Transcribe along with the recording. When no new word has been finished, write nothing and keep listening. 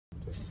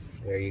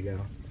There you go.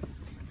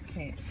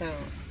 Okay, so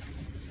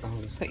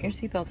Oh, put your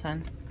seatbelt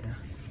on. Yeah.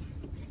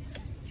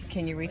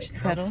 Can you reach Like, the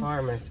pedals? How far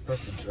am I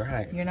supposed to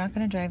drive? You're not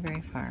going to drive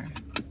very far.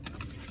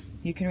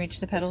 You can reach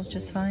the pedals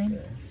just fine?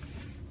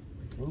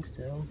 I think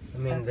so. I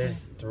mean, Okay. there's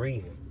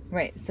 3.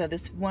 Right, so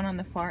this one on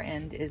the far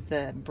end is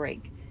the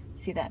brake.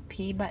 See that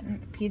P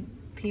button?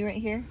 P right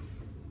here?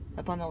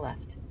 Up on the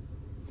left.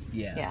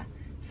 Yeah. Yeah.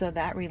 So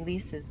that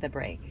releases the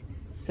brake.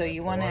 So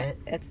you want to,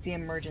 it's the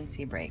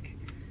emergency brake.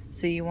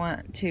 So you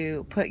want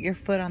to put your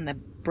foot on the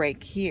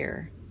brake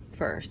here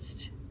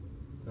first.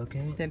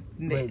 Okay.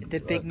 The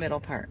big middle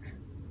part.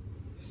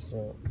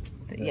 So.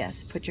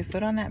 Yes, put your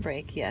foot on that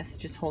brake. Yes,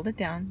 just hold it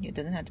down. It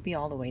doesn't have to be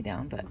all the way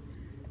down, but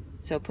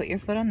so put your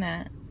foot on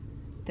that.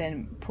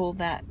 Then pull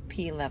that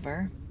P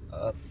lever.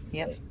 Up.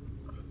 Yep.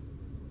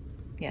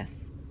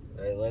 Yes.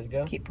 Alright, let it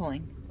go. Keep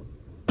pulling.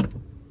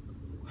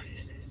 What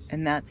is this?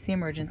 And that's the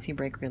emergency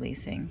brake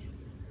releasing.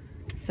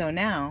 So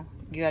now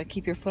you got to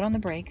keep your foot on the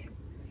brake.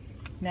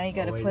 Now you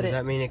got to put it. Does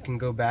that mean it can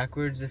go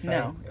backwards if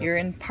No, you're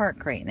in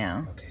park right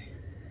now. Okay.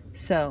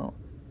 So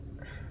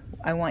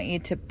I want you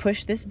to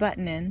push this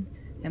button in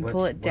and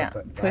pull it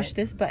down. Push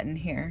this button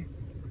here,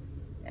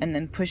 and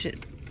then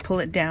pull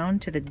it down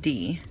to the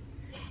D.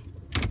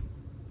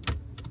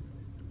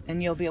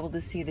 And you'll be able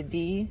to see the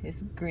D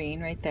is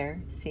green right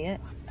there. See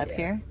it up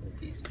here?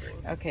 The D's green.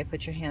 Okay,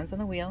 put your hands on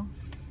the wheel.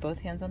 Both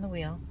hands on the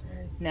wheel.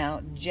 Right.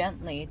 Now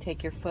gently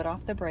take your foot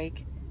off the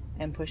brake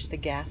and push the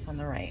gas on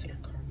the right. Is there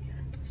a car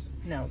behind us?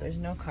 No, there's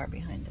no car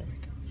behind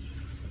us.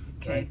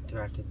 Okay. Do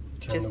I have to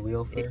turn the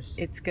wheel first?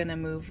 It's gonna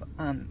move.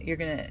 You're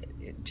gonna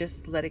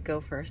just let it go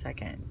for a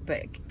second.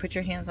 But put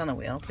your hands on the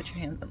wheel. Put your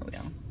hands on the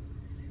wheel.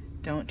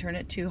 Don't turn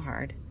it too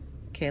hard.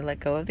 Okay, let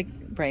go of the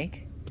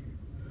brake.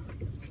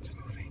 It's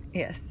moving.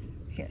 Yes,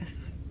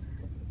 yes.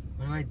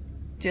 What do I?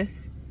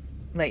 Just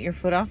let your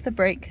foot off the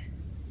brake.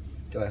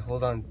 Do I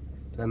hold on?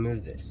 Do I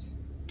move this?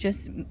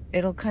 Just,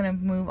 it'll kind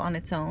of move on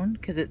its own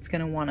because it's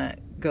gonna wanna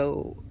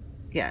go.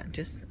 Yeah,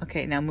 just,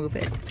 okay, now move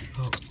it.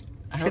 Oh,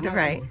 To the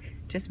right.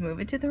 Just move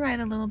it to the right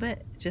a little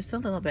bit. Just a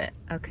little bit.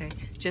 Okay.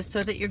 Just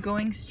so that you're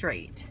going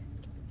straight.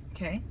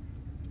 Okay?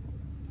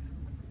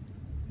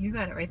 You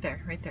got it right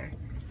there. Right there.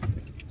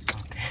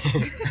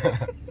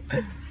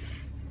 Okay.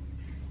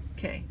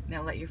 Okay.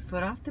 Now let your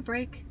foot off the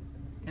brake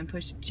and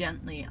push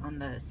gently on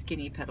the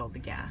skinny pedal, the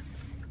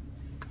gas.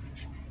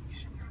 You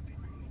should not be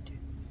letting me do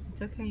this.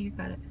 It's okay. You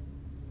got it.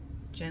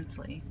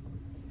 Gently.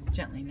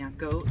 Gently. Now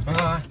go.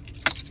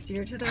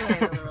 Steer to the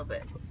right a little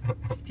bit.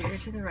 Steer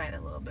to the right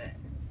a little bit.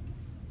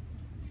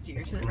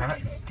 Steer to the right.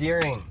 It's not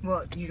steering.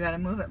 Well, you gotta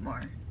move it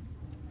more.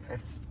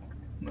 It's.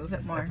 Move Does it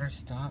this more. ever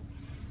stop?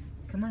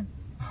 Come on.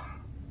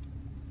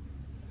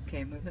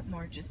 Okay, move it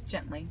more. Just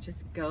gently.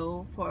 Just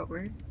go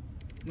forward.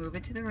 Move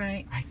it to the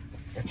right.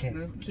 Okay.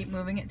 Keep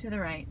moving it to the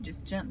right.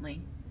 Just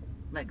gently.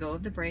 Let go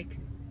of the brake.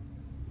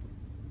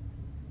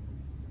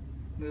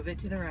 Move it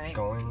to the right. It's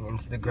going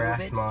into the grass,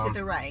 Move it Mom. to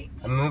the right.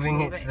 I'm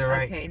moving it to the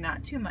right. Okay,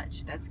 not too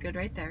much. That's good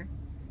right there.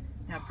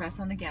 Now press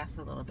on the gas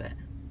a little bit.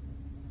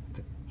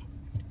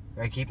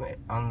 I keep it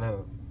on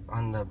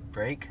the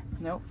brake.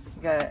 Nope.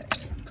 You gotta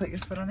put your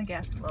foot on the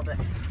gas a little bit.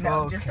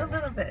 No, just a Okay.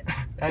 little bit.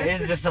 That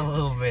is just a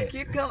little bit.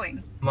 Keep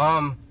going.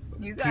 Mom.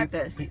 You got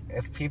this.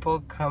 If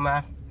people come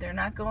after. They're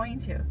not going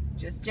to.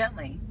 Just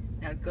gently.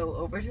 Now go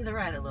over to the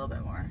right a little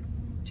bit more.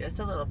 Just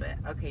a little bit.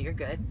 Okay, you're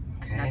good.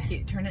 Now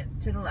Okay. turn it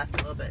to the left a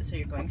little bit so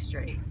you're going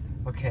straight.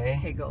 Okay.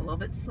 Okay, go a little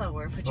bit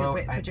slower. Put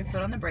your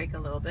foot on the brake a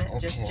little bit.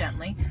 Just Okay.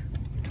 gently.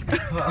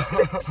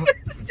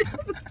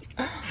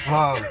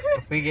 Mom,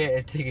 if we get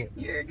a ticket.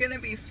 You're gonna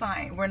be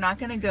fine. We're not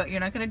gonna go. You're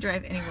not gonna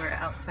drive anywhere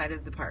outside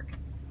of the park.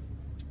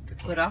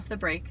 Foot off the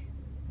brake.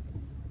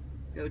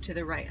 Go to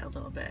the right a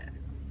little bit.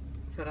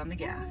 Foot on the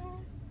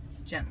gas.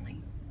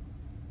 Gently.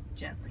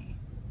 Gently.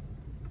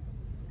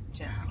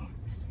 Gently. Wow,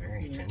 it's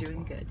very You're gentle.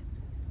 doing good.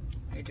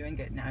 You're doing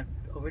good. Now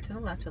over to the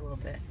left a little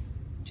bit.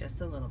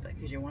 Just a little bit,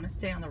 because you want to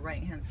stay on the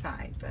right hand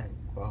side, but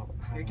Well,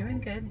 you're doing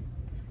good.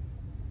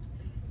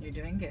 You're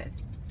doing good.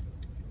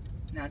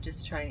 Now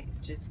just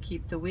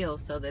keep the wheel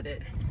so that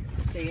it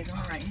stays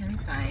on the right hand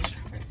side.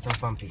 It's so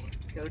bumpy.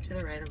 Go to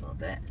the right a little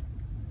bit.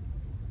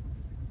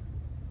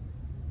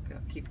 Go.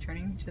 Keep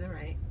turning to the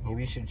right.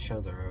 Maybe you should show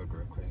the road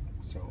real quick.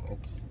 So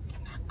it's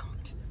not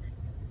going to the right.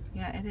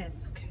 Yeah, it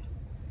is. Okay.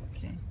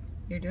 Okay.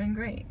 You're doing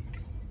great.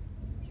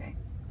 Okay.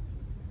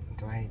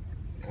 Do I?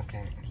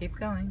 Okay. Keep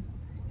going.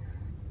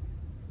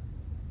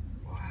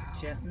 Wow.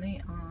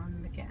 Gently on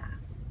the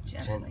gas.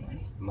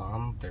 Gently.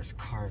 Mom, there's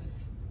cars.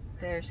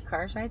 There's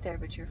cars right there,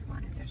 but you're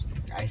fine. There's.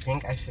 I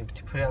think I should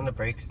put it on the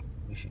brakes.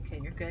 We should. Okay,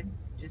 you're good.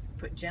 Just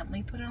put it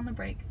on the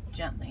brake.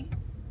 Gently.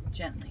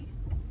 Gently.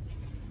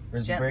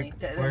 Where's Gently.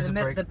 the brake? Where's the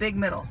brake? The big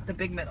middle. The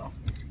big middle.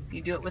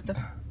 You do it with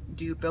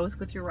do both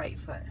with your right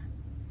foot.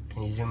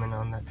 Can you zoom in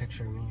on that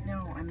picture of me?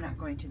 No, I'm not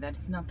going to.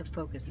 That's not the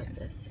focus of Yes.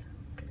 this.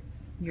 Okay.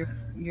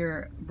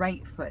 Your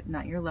right foot,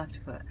 not your left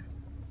foot.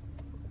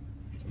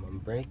 I'm on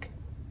brake.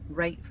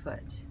 Right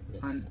foot.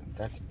 Yes.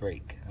 That's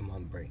brake. I'm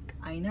on brake.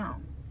 I know.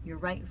 Your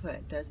right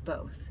foot does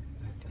both.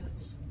 It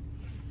does.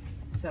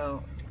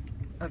 So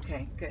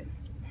Okay, good.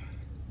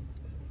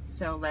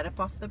 So let up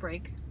off the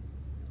brake.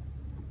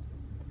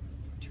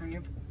 Turn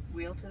your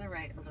wheel to the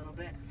right a little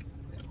bit.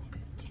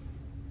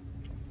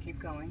 Keep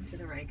going to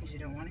the right because you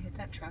don't want to hit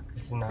that truck.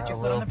 It's not Put your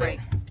a foot on little the bit.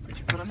 brake. Put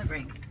your foot on the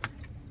brake.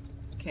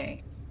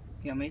 Okay.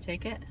 You want me to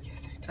take it?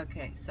 Yes, I do.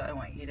 Okay, so I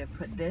want you to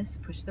put this,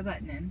 push the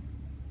button in,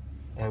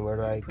 And where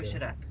do I push go?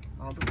 it up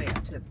all the way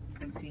up to,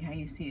 and see how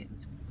you see it.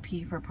 It's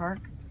P for park.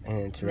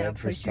 And it's Now red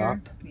for push stop.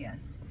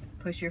 Yes.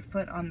 Push your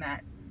foot on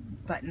that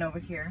button over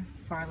here,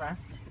 far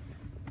left.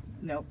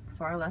 Nope,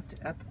 far left,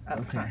 up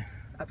Okay. front,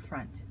 up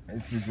front.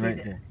 This is See right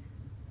the- there.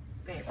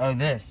 Babe. Oh,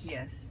 this.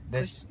 Yes.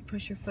 This.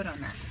 Push your foot on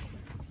that.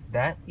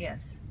 That?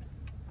 Yes.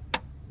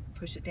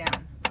 Push it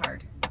down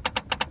hard.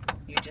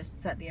 You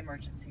just set the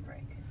emergency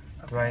brake.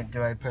 Okay.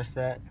 Do I press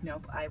that?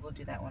 Nope, I will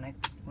do that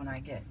when I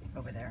get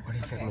over there. What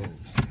if okay. it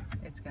moves?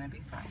 It's gonna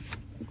be fine.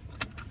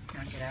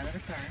 Now get out of the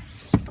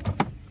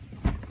car.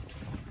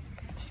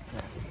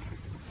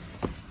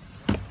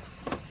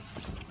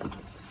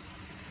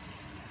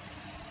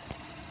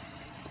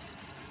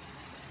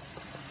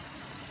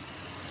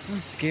 That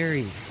was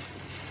scary.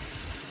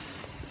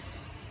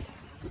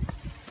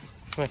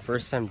 It's my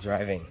first time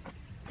driving.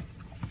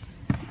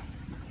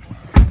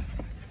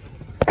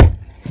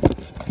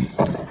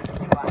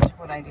 Watch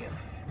what I do.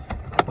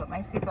 I put my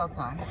seatbelt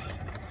on.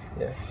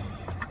 Yeah.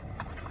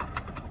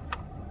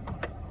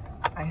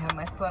 I have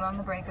my foot on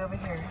the brake over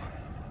here.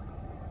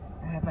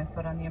 I have my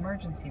foot on the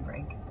emergency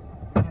brake.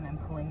 And I'm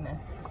pulling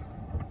this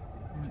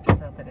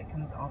so that it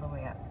comes all the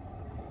way up.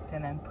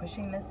 Then I'm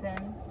pushing this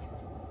in,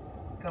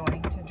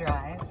 going to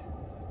drive,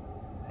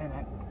 and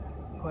I'm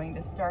going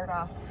to start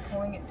off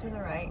pulling it to the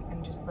right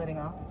and just letting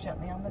off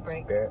gently on the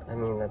brake. I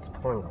mean, that's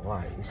pulling a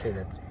lot. You say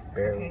that's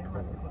barely Okay,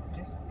 pulling.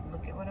 just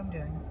look at what I'm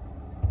doing.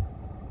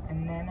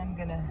 And then I'm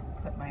gonna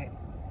put my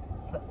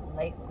foot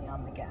lightly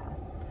on the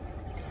gas.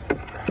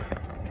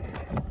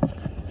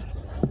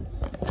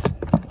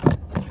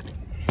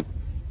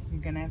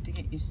 You're gonna have to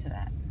get used to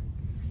that.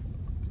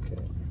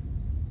 Okay.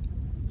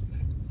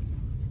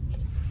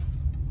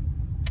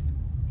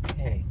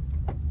 Okay.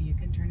 You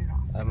can turn it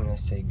off. I'm gonna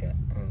say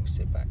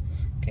bye.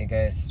 Okay,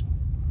 guys.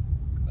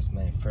 That's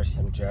my first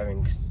time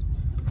driving. 'Cause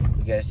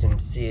you guys didn't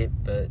see it,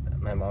 but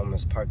my mom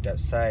was parked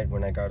outside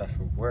when I got off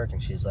of work,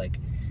 and she's like,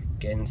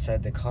 "Get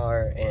inside the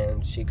car,"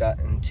 and she got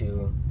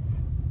into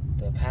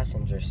the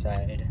passenger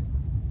side,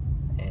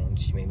 and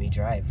she made me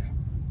drive.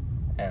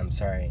 I'm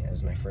sorry, it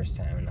was my first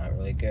time and not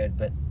really good,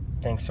 but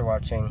thanks for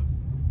watching.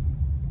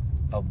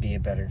 I'll be a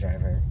better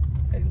driver.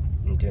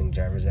 I'm doing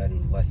driver's ed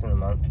in less than a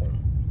month, and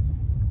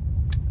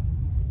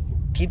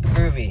keep it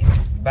groovy.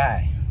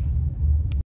 Bye.